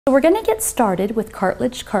So we're going to get started with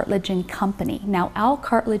Cartledge and Company. Now, Al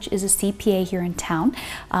Cartledge is a CPA here in town.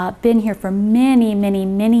 Been here for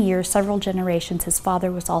many years, several generations. His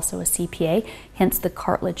father was also a CPA, hence the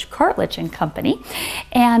Cartledge and Company.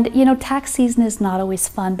 And you know, tax season is not always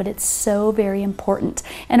fun, but it's so very important.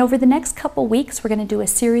 And over the next couple weeks, we're going to do a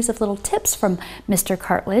series of little tips from Mr.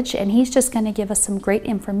 Cartledge, and he's just going to give us some great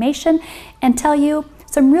information and tell you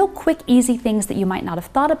some real quick, easy things that you might not have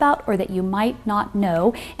thought about or that you might not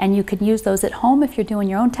know, and you can use those at home if you're doing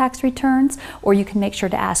your own tax returns, or you can make sure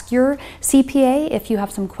to ask your CPA if you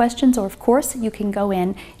have some questions, or of course you can go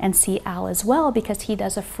in and see Al as well because he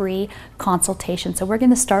does a free consultation. So we're going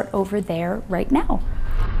to start over there right now.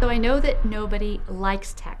 So I know that nobody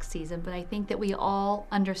likes tax season, but I think that we all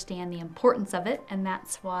understand the importance of it, and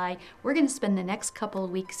that's why we're going to spend the next couple of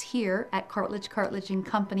weeks here at Cartledge and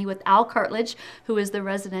Company with Al Cartledge, who is the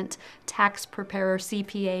resident tax preparer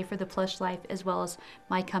CPA for the Plush Life, as well as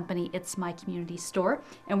my company, It's My Community Store.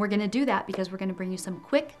 And we're going to do that because we're going to bring you some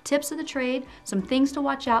quick tips of the trade, some things to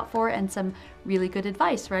watch out for, and some really good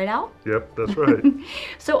advice, right, Al? Yep, that's right.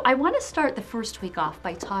 So I want to start the first week off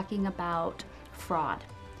by talking about fraud.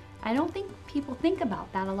 I don't think people think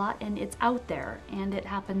about that a lot, and it's out there, and it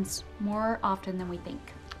happens more often than we think.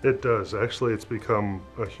 It does. Actually, it's become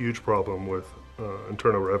a huge problem with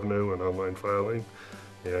internal revenue and online filing,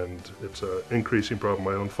 and it's an increasing problem.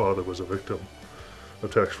 My own father was a victim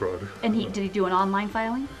of tax fraud. And did he do an online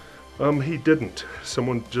filing? He didn't.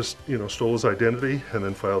 Someone just, stole his identity and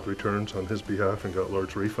then filed returns on his behalf and got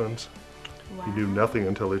large refunds. Wow. He knew nothing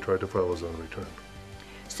until he tried to file his own return.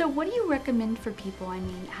 So what do you recommend for people? I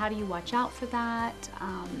mean, how do you watch out for that?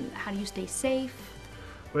 How do you stay safe?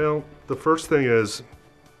 Well, the first thing is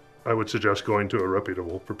I would suggest going to a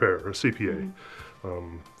reputable preparer, a CPA.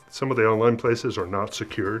 Mm-hmm. Some of the online places are not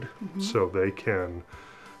secured, so they can,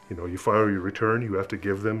 you file your return, you have to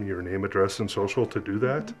give them your name, address, and social to do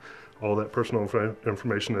that. All that personal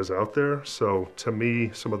information is out there. So to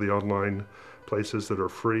me, some of the online places that are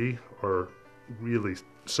free are really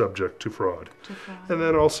subject to fraud. And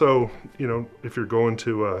then also, if you're going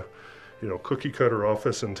to a, cookie cutter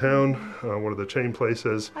office in town, one of the chain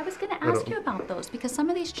places. I was going to ask you about those, because some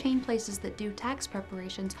of these chain places that do tax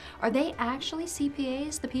preparations, are they actually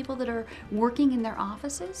CPAs, the people that are working in their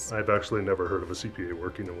offices? I've actually never heard of a CPA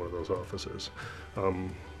working in one of those offices.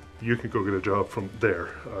 You can go get a job from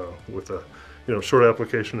there with a short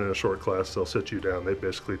application and a short class. They'll sit you down. They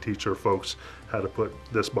basically teach their folks how to put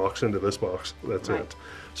this box into this box. That's right. It.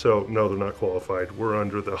 So no, they're not qualified. We're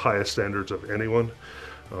under the highest standards of anyone.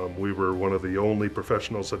 We were one of the only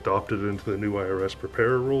professionals adopted into the new IRS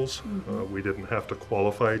preparer rules. We didn't have to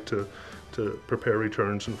qualify to prepare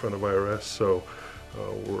returns in front of IRS. So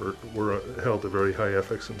we're held to very high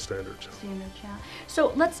ethics and standards. Yeah.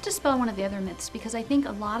 So let's dispel one of the other myths, because I think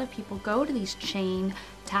a lot of people go to these chain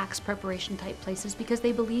tax preparation type places because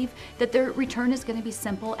they believe that their return is going to be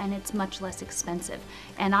simple and it's much less expensive.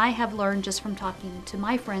 And I have learned just from talking to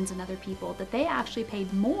my friends and other people that they actually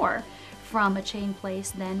paid more from a chain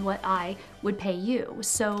place than what I would pay you.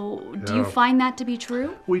 So do you find that to be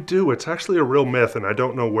true? We do. It's actually a real myth, and I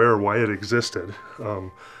don't know where or why it existed.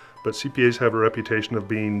 But CPAs have a reputation of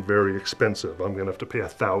being very expensive. I'm going to have to pay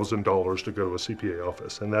 $1,000 to go to a CPA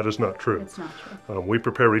office, and that is not true. It's not true. We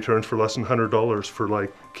prepare returns for less than $100 for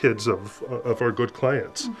like kids of our good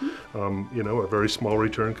clients. A very small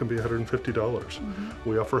return can be $150.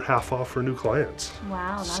 We offer half off for new clients.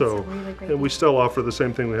 Wow, that's a really great And we still offer the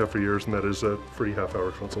same thing we have for years, and that is a free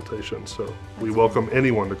half-hour consultation. So we welcome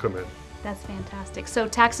anyone to come in. That's fantastic. So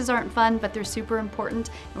taxes aren't fun, but they're super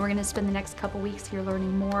important, and we're going to spend the next couple weeks here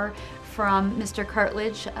learning more from Mr.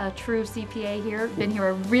 Cartledge, a true CPA here. Been here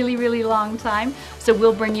a really long time, so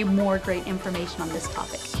we'll bring you more great information on this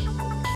topic.